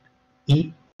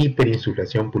y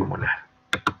hiperinsuflación pulmonar.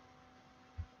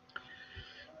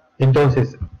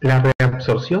 Entonces, la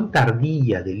reabsorción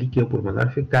tardía del líquido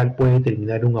pulmonar fetal puede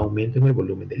determinar un aumento en el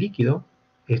volumen de líquido.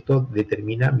 Esto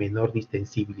determina menor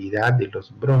distensibilidad de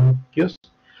los bronquios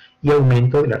y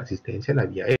aumento de la resistencia a la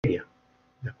vía aérea.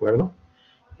 ¿De acuerdo?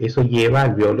 Eso lleva a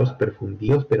alveolos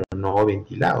perfundidos, pero no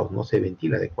ventilados, no se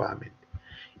ventila adecuadamente.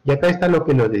 Y acá está lo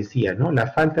que lo decía, ¿no?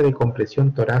 La falta de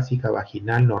compresión torácica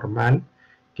vaginal normal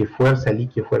que fuerza el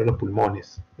líquido fuera de los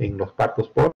pulmones en los partos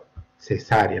por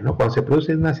cesárea, ¿no? Cuando se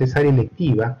produce una cesárea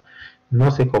electiva, no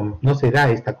se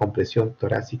da esta compresión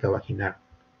torácica vaginal.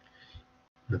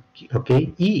 ¿Ok?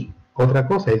 Y otra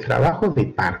cosa, el trabajo de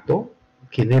parto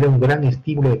genera un gran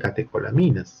estímulo de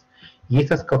catecolaminas. Y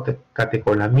estas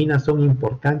catecolaminas son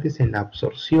importantes en la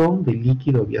absorción del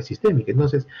líquido vía sistémica.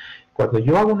 Entonces, cuando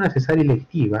yo hago una cesárea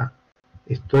electiva,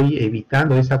 estoy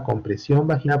evitando esa compresión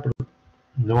vaginal,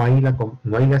 no hay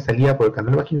la salida por el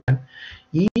canal vaginal,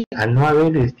 y al no haber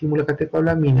el estímulo de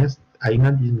catecolaminas, hay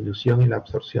una disminución en la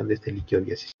absorción de este líquido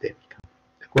vía sistémica.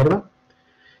 ¿De acuerdo?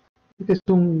 Este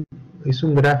es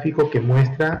un gráfico que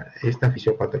muestra esta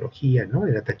fisiopatología, ¿no?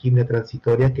 De la taquimia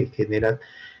transitoria que genera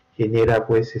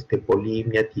pues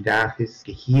polimia, tirajes,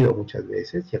 quejido muchas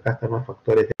veces, y acá están los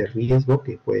factores de riesgo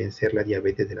que pueden ser la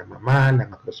diabetes de la mamá, la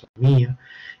macrosomía,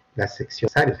 la sección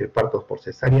cesárea, el parto por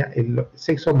cesárea. El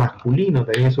sexo masculino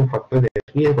también es un factor de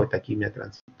riesgo de taquimia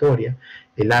transitoria,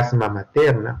 el asma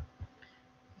materna,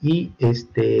 y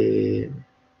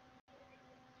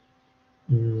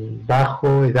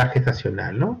bajo edad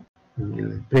gestacional, ¿no?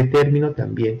 El pretérmino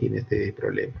también tiene este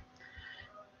problema.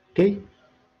 ¿Ok?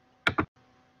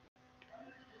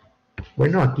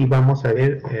 Bueno, aquí vamos a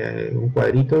ver un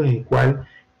cuadrito en el cual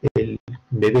el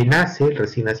bebé nace, el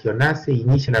recién nacido nace,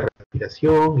 inicia la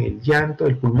respiración, el llanto,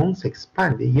 el pulmón se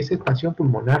expande y esa expansión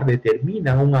pulmonar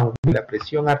determina un aumento de la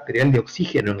presión arterial de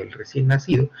oxígeno en el recién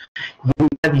nacido y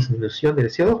una disminución del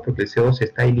CO2 porque el CO2 se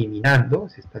está eliminando,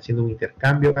 se está haciendo un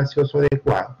intercambio gaseoso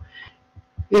adecuado.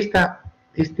 Este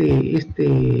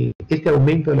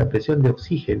aumento de la presión de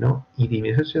oxígeno y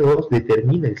disminución de CO2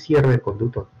 determina el cierre del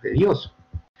conducto arterioso.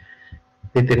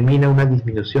 Determina una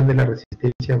disminución de la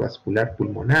resistencia vascular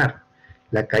pulmonar,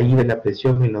 la caída de la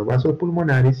presión en los vasos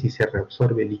pulmonares y se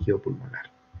reabsorbe el líquido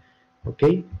pulmonar. ¿Ok?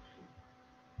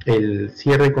 El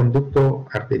cierre del conducto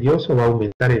arterioso va a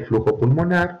aumentar el flujo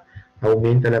pulmonar,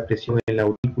 aumenta la presión en la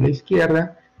aurícula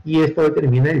izquierda y esto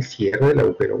determina el cierre del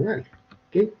agujero anal.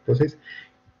 ¿Ok? Entonces,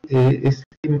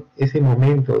 ese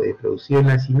momento de producir el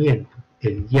nacimiento,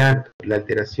 el llanto, la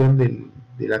alteración de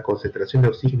la concentración de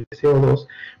oxígeno y CO2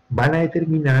 van a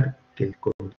determinar que el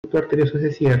conducto arterioso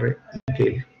se cierre y que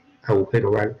el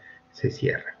agujero anal se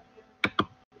cierre.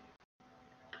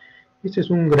 Este es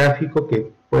un gráfico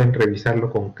que pueden revisarlo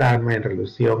con calma en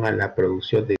relación a la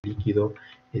producción de líquido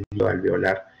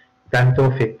alveolar,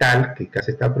 tanto fetal que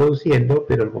casi está produciendo,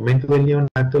 pero al momento del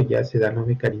neonato ya se dan los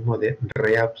mecanismos de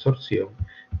reabsorción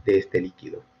de este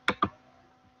líquido.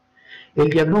 El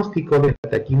diagnóstico de la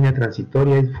taquimia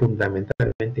transitoria es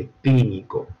fundamentalmente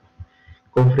clínico.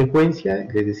 Con frecuencia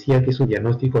les decía que es un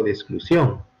diagnóstico de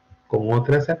exclusión, con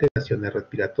otras alteraciones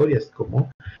respiratorias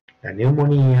como la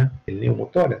neumonía, el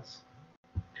neumotórax.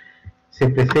 Se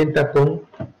presenta con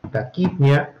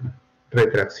taquipnia,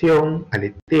 retracción,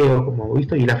 aleteo, como hemos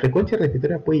visto, y la frecuencia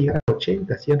respiratoria puede llegar a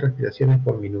 80 a 100 respiraciones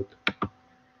por minuto.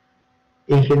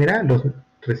 En general, los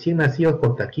recién nacidos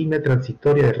con taquimia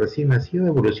transitoria de recién nacido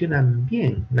evolucionan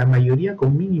bien, la mayoría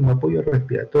con mínimo apoyo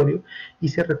respiratorio y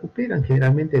se recuperan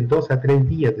generalmente en 2 a 3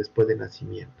 días después del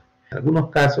nacimiento. En algunos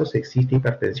casos existe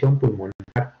hipertensión pulmonar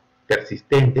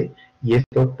persistente y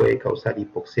esto puede causar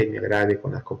hipoxemia grave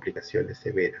con las complicaciones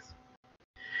severas.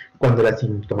 Cuando la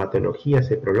sintomatología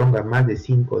se prolonga más de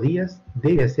 5 días,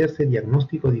 debe hacerse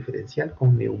diagnóstico diferencial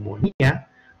con neumonía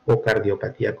o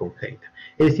cardiopatía congénita.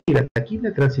 Es decir, la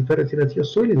taquimia transitoria recién nacido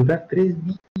suele durar 3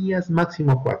 días,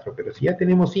 máximo 4, pero si ya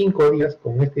tenemos 5 días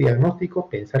con este diagnóstico,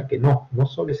 pensar que no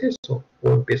solo es eso,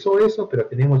 o empezó eso, pero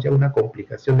tenemos ya una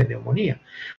complicación de neumonía,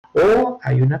 o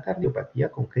hay una cardiopatía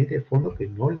congénita de fondo que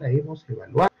no la hemos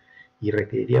evaluado y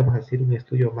requeriríamos hacer un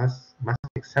estudio más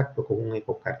exacto con un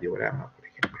ecocardiograma, por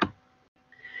ejemplo.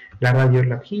 La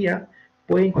radiología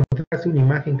puede encontrarse una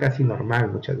imagen casi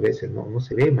normal muchas veces, no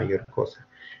se ve mayor cosa.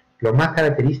 Lo más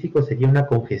característico sería una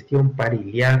congestión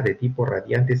pariliar de tipo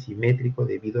radiante simétrico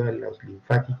debido a los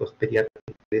linfáticos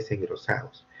periarteriales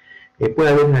engrosados. Puede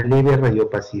haber una leve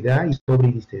radiopacidad y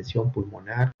sobredistensión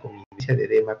pulmonar con inicia de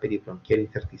edema peribronquial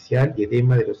intersticial y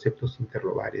edema de los septos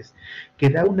interlobares, que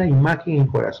da una imagen en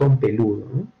corazón peludo,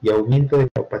 ¿no? Y aumento de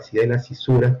la opacidad de las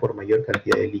cisuras por mayor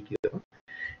cantidad de líquido, ¿no?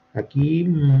 Aquí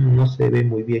no se ve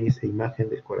muy bien esa imagen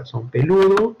del corazón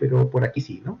peludo, pero por aquí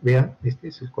sí, ¿no? Vean, este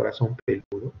es el corazón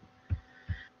peludo.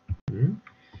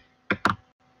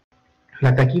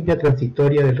 La taquipnia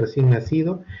transitoria del recién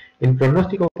nacido, el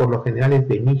pronóstico por lo general es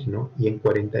benigno y en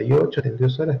 48 a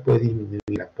 72 horas puede disminuir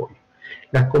el apoyo.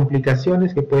 Las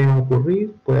complicaciones que pueden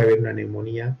ocurrir, puede haber una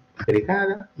neumonía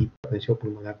agregada, hipertensión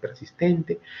pulmonar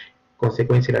persistente,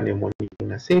 consecuencia de la neumonía,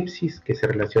 una sepsis que se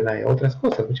relaciona a otras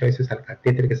cosas, muchas veces al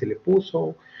catéter que se le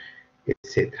puso,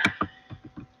 etc.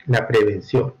 La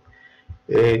prevención.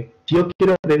 Si yo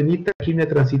quiero prevenir taquicardia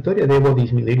transitoria, debo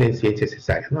disminuir la incidencia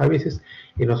cesárea, ¿no? A veces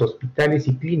en los hospitales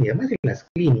y clínicas, más en las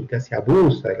clínicas, se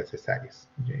abusa de las cesáreas.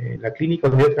 En la clínica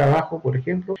donde yo trabajo, por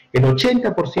ejemplo, el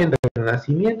 80% de los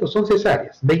nacimientos son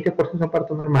cesáreas, 20% son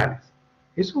partos normales.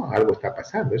 Eso algo está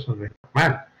pasando, eso no es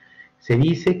normal. Se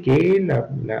dice que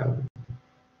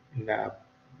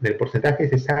el porcentaje de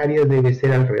cesáreas debe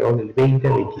ser alrededor del 20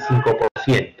 a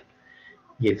 25%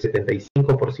 y el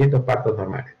 75% partos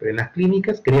normales. Pero en las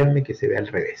clínicas, créanme que se ve al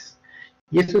revés.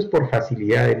 Y eso es por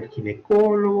facilidad del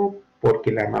ginecólogo,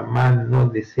 porque la mamá no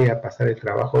desea pasar el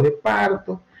trabajo de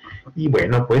parto, y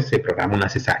bueno, pues se programa una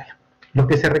cesárea. Lo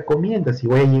que se recomienda, si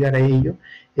voy a llegar a ello,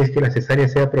 es que la cesárea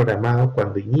sea programada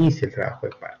cuando inicie el trabajo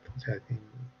de parto. O sea,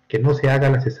 que no se haga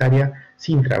la cesárea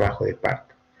sin trabajo de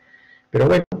parto. Pero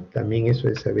bueno, también eso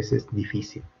es a veces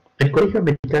difícil. El Colegio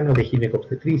Americano de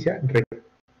Ginecobstetricia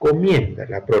recomienda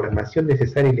la programación de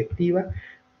cesárea electiva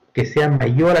que sea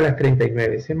mayor a las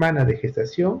 39 semanas de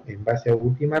gestación en base a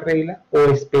última regla o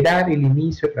esperar el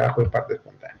inicio del trabajo de parto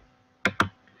espontáneo.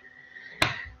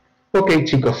 Ok,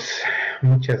 chicos,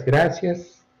 muchas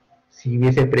gracias. Si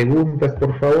hubiese preguntas,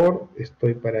 por favor,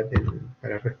 estoy para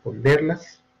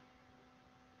responderlas.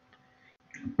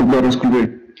 Claro,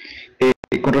 disculpe.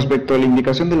 Con respecto a la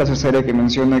indicación de la cesárea que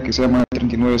menciona que se llama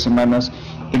 39 semanas,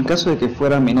 en caso de que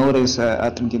fueran menores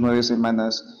a 39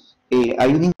 semanas,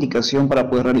 ¿hay una indicación para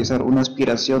poder realizar una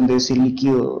aspiración de ese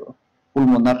líquido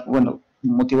pulmonar? Bueno,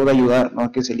 motivo de ayudar, ¿no?,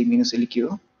 a que se elimine ese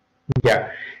líquido.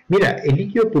 Ya, mira, el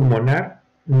líquido pulmonar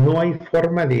no hay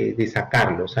forma de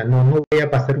sacarlo, o sea, no voy a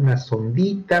pasar una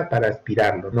sondita para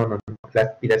aspirarlo, no. La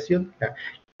aspiración, la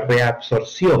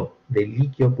reabsorción del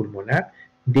líquido pulmonar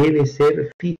debe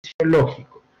ser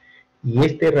fisiológico. Y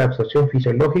esta reabsorción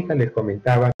fisiológica les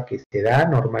comentaba que se da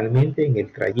normalmente en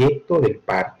el trayecto del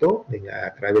parto,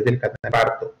 a través del canal de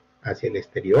parto hacia el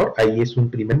exterior. Ahí es un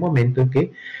primer momento en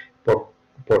que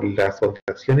por las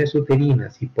contracciones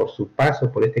uterinas y por su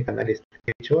paso por este canal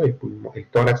estrecho, el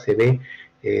tórax se ve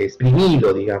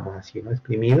exprimido, digamos así, ¿no?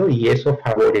 Exprimido, y eso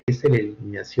favorece la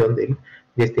eliminación de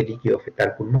este líquido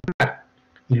fetal pulmonar.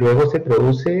 Y luego se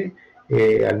produce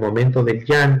al momento del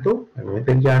llanto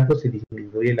se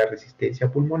disminuye la resistencia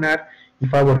pulmonar y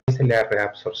favorece la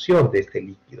reabsorción de este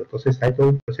líquido. Entonces hay todo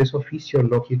un proceso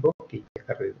fisiológico que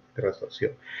implica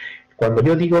reabsorción. Cuando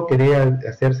yo digo que debe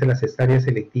hacerse las cesáreas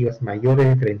selectivas mayores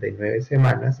de 39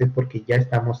 semanas es porque ya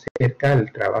estamos cerca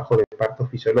del trabajo de parto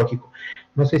fisiológico.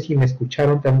 No sé si me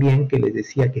escucharon también que les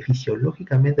decía que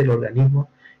fisiológicamente el organismo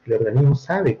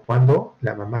sabe cuándo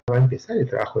la mamá va a empezar el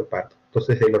trabajo de parto.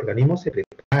 Entonces el organismo se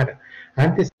prepara.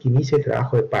 Antes que inicie el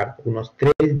trabajo de parto, unos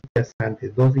 3 días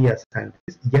antes, 2 días antes,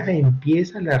 ya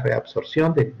empieza la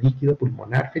reabsorción del líquido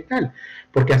pulmonar fetal,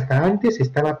 porque hasta antes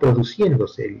estaba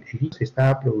produciéndose, el líquido se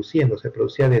estaba produciendo, se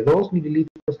producía de 2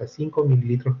 mililitros a 5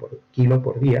 mililitros por kilo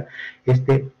por día,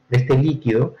 este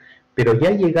líquido, pero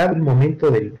ya llegado el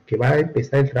momento del que va a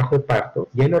empezar el trabajo de parto,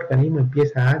 ya el organismo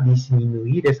empieza a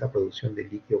disminuir esa producción del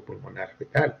líquido pulmonar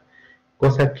fetal.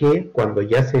 Cosa que cuando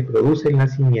ya se produce el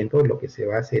nacimiento, lo que se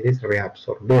va a hacer es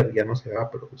reabsorber, ya no se va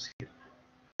a producir.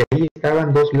 Ahí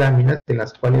estaban 2 láminas en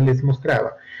las cuales les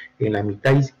mostraba, en la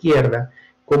mitad izquierda,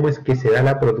 cómo es que se da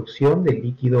la producción del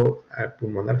líquido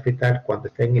pulmonar fetal cuando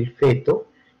está en el feto,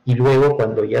 y luego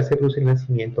cuando ya se produce el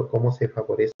nacimiento, cómo se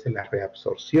favorece la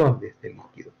reabsorción de este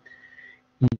líquido.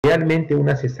 Idealmente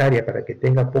una cesárea, para que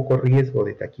tenga poco riesgo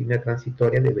de taquicardia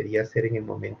transitoria, debería ser en el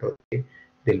momento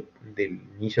del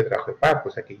inicio del trabajo de parto,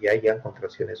 o sea que ya hayan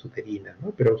contracciones uterinas,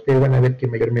 ¿no? Pero ustedes van a ver que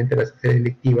mayormente las cesáreas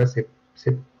electivas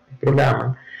se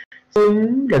programan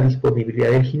según la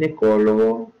disponibilidad del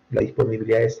ginecólogo, la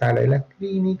disponibilidad de sala de la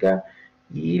clínica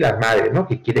y la madre, ¿no?,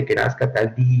 que quiere que nazca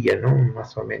tal día, ¿no?,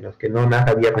 más o menos, que no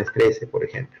nazca viernes 13, por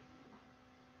ejemplo.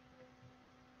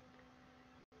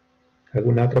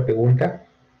 ¿Alguna otra pregunta?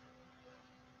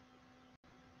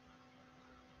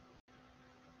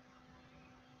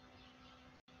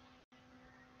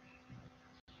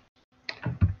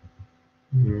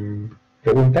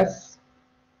 ¿Preguntas?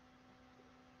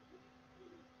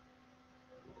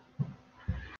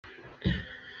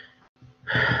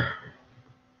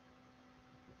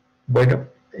 Bueno,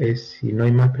 si no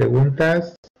hay más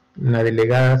preguntas, ¿la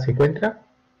delegada se encuentra?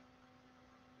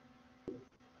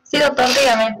 Sí, doctor,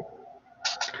 dígame.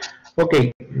 Ok,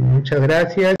 muchas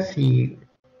gracias y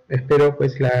espero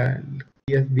pues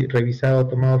hayas revisado,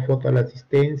 tomado foto a la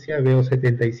asistencia. Veo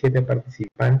 77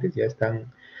 participantes, ya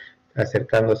están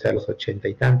acercándose a los 80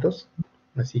 y tantos,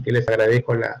 así que les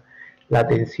agradezco la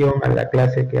atención a la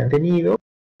clase que han tenido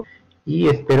y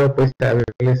espero pues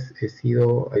haberles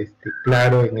sido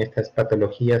claro en estas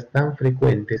patologías tan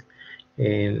frecuentes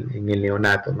en el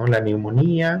neonato, ¿no? La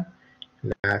neumonía,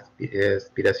 la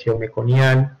aspiración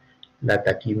meconial, la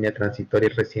taquipnea transitoria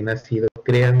y recién nacido.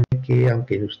 Créanme que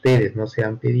aunque ustedes no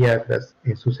sean pediatras,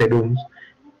 en sus serums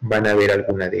van a ver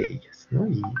alguna de ellas, ¿no?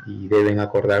 Y deben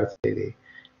acordarse de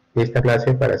esta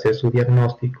clase para hacer su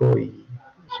diagnóstico y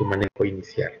su manejo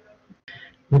inicial.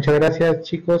 Muchas gracias,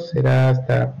 chicos. Será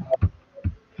hasta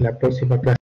la próxima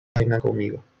clase. Vengan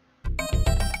conmigo.